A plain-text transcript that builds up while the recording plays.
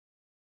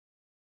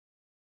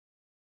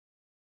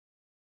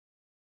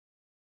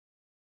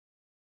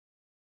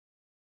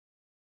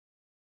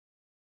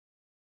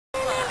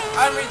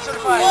I'm read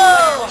certified.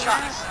 Whoa!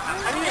 Shots.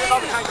 I mean, it's all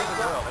the kinds of the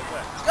world.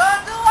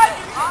 Gonzo, what?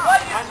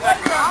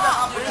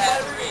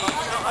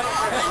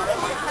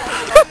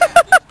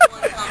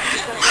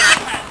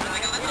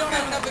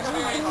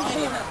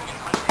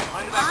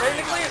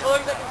 Technically, as long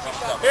as I can see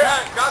shots. Here,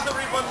 Gonzo,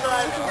 read one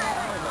side.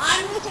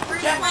 I'm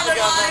real got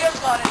it.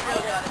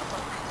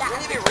 You don't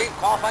need to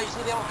re-qualify, you just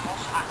need to be able to call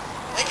shots.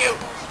 Thank you.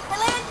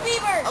 Lance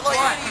Bieber. I'm like,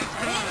 what? He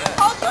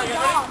called you a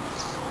dog.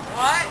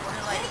 What?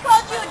 He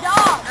called you a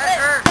dog. That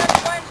hurt.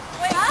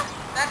 Huh?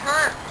 That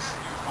hurt.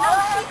 No,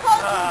 he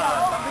called you a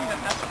dog.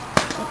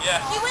 Yeah.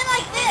 He went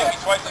like this.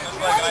 Twice on this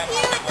leg and I He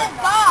was a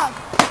dog.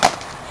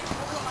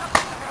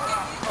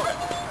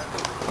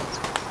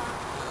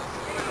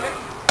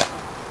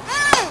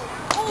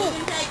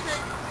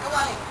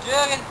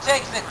 Jürgen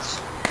takes it.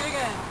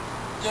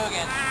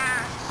 Jürgen.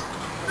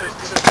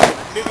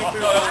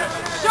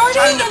 Shorty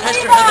and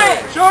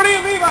Levi. Shorty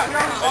and Levi.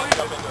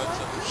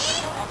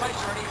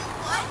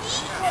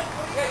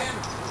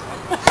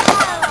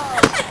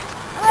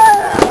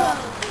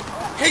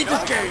 Hate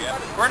this game.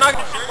 We're not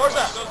going to force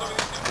that.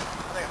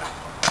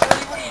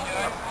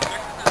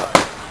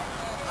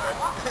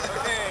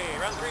 Okay,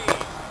 round 3.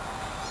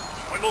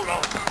 One more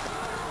round.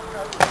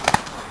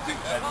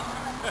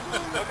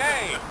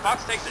 Okay,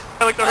 Fox takes it.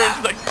 I like the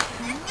hands like.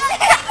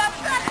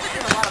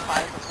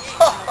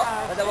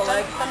 A double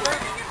leg.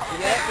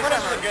 Yeah, what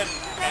is a good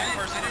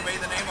person who made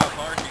the name up?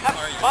 Are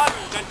you? Fun,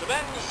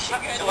 gentlemen.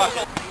 Good luck.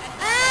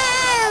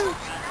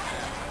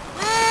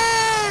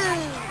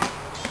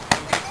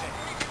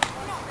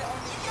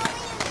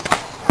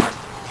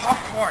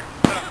 Popcorn.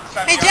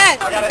 Hey, Jen!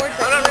 I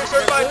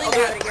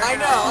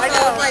know.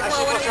 Like,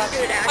 well, what am I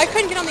doing? I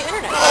couldn't get on the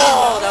internet.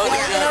 Oh, that was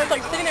And I was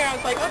like sitting there, I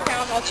was like, okay,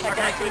 I'll check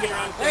it. I couldn't get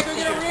around.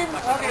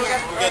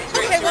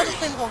 Okay, well, just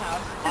clean the whole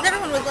house. Because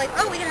everyone was like,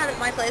 oh, we can have it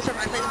at my place or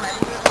my place.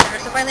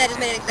 So finally I just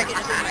made an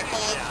executive decision. I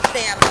called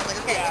Sam and I was like,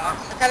 okay,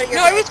 let's have it at your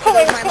No, it was cool.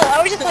 It was my cool.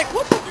 I place. was just like,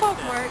 what the fuck,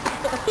 Mark?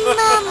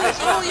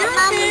 Oh, you're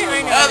okay.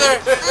 I know. Heather,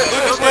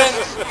 Lucas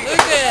wins.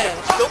 Lucas.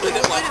 We'll put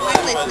it at my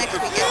place next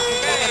weekend.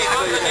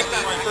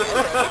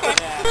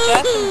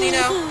 Jess and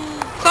Zeno.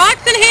 Fox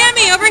and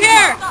Hammy, over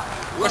here.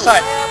 Which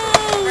side?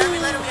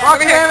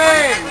 Rocket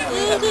Hammy!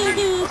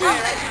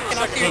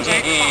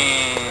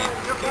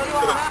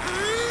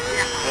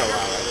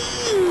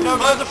 No,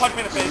 Glenn's a punch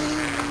me in the face.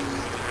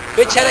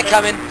 Bitch had it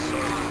coming.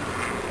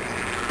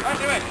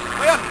 Actually, wait.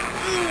 Wait up.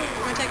 You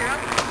want to take her out?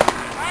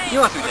 You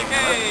want to take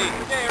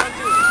Okay, round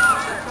 2.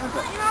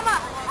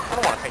 I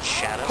don't want to face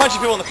Shadow. Punching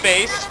people in the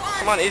face.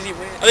 Come on, Izzy,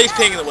 win. I think he's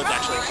peeing in the woods,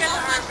 actually.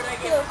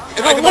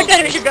 If I Oh, can look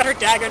at her. She's got her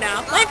dagger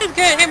now. Life is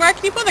good. Hey, Mark,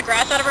 can you pull the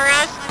grass out of her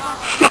ass?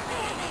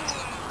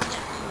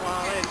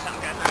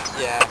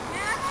 Yeah.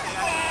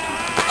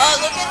 Oh,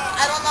 look at,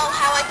 I don't know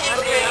how I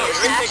can't get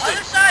it.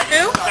 Other side.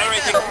 Who?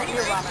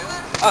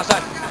 Oh,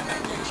 sorry.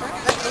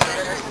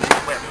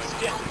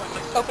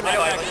 Open it.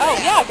 Oh,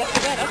 yeah, I guess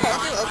you did.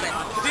 Okay.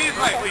 Please,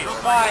 right, please.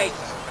 Fight.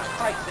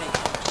 Fight thing.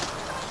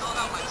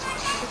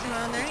 It's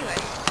not on there anyway.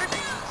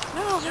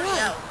 No,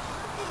 really.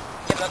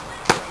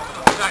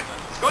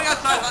 Going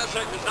outside.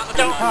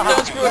 Don't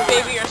screw with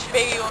baby or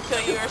baby will kill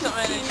you or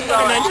something. And she's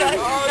all like,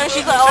 no,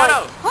 she's like,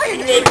 oh, why are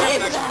you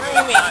naked?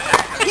 Screaming.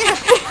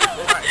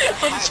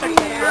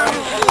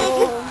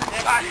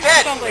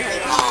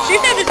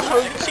 She said this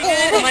pose. She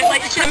did.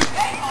 Like,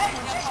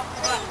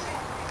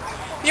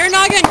 you're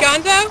not good,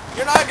 Gonzo?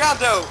 You're not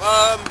Gonzo.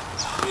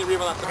 You need to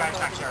read on the guy's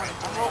back here. I'm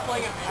role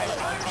playing it.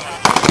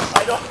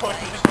 I don't want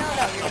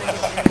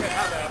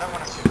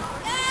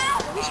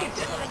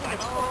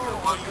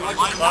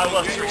I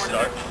love your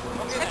start.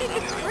 I think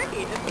it's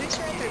great. At least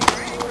you're out there.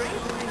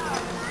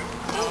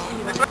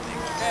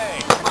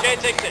 Okay, Brigade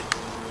takes it.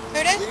 Who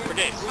did?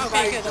 Brigade.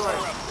 Okay, good.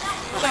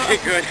 Okay,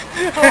 good.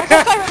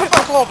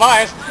 That's a little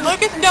biased.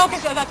 Lucas, no,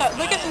 because I thought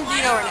Lucas and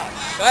Zeno are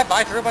next. Did I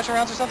buy through a bunch of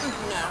rounds or something?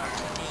 No.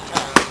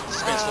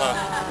 It's been slow.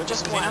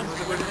 Lucas and Zeno?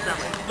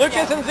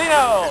 Lucas and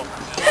Zeno!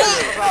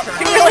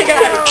 Really good.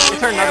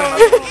 Turn another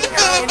one.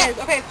 It is.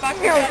 Okay, fuck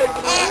here.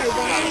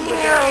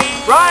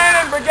 Brian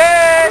and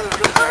Brigade!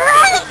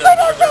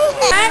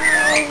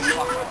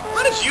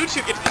 How did you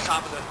two get to the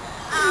top of the...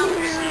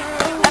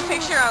 That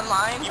picture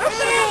online.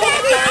 Whenever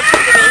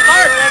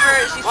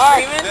she's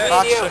screaming,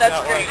 video,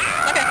 that's great.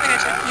 Okay, I got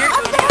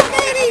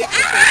you.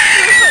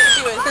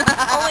 She was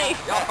only...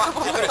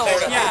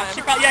 Yeah,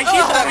 she probably... Yeah,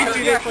 she's always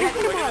do this.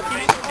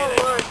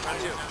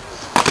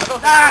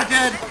 Ah,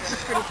 dead!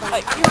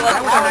 Like, that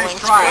was a nice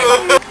try.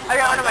 I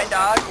got one of my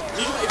dogs.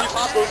 If you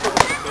pop those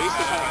over the face,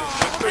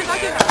 or if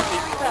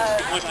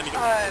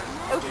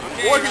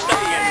you're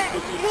stepping in.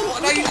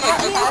 No, you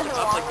like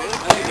up like this.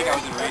 I think I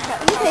was in range.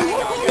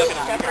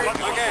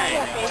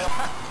 Okay.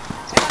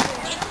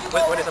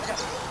 What is up?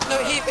 No,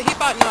 he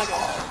fought Naga.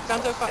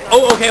 Gonzo fought Naga.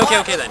 Oh,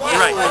 okay then.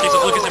 You're right. Okay, so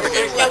Lucas and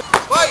Brigade.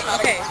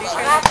 Okay, he's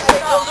trying to...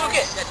 Oh,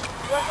 Lucas!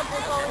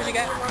 What'd you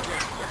get?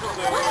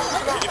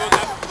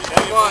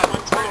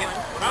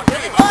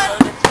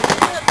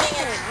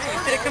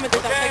 Did it come at the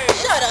top?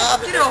 Shut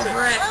up. Get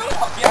over it.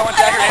 I want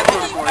Dagger and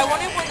Florentine. I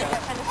wanted one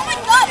that kind of... Oh my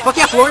god. Fuck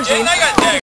yeah, Florentine.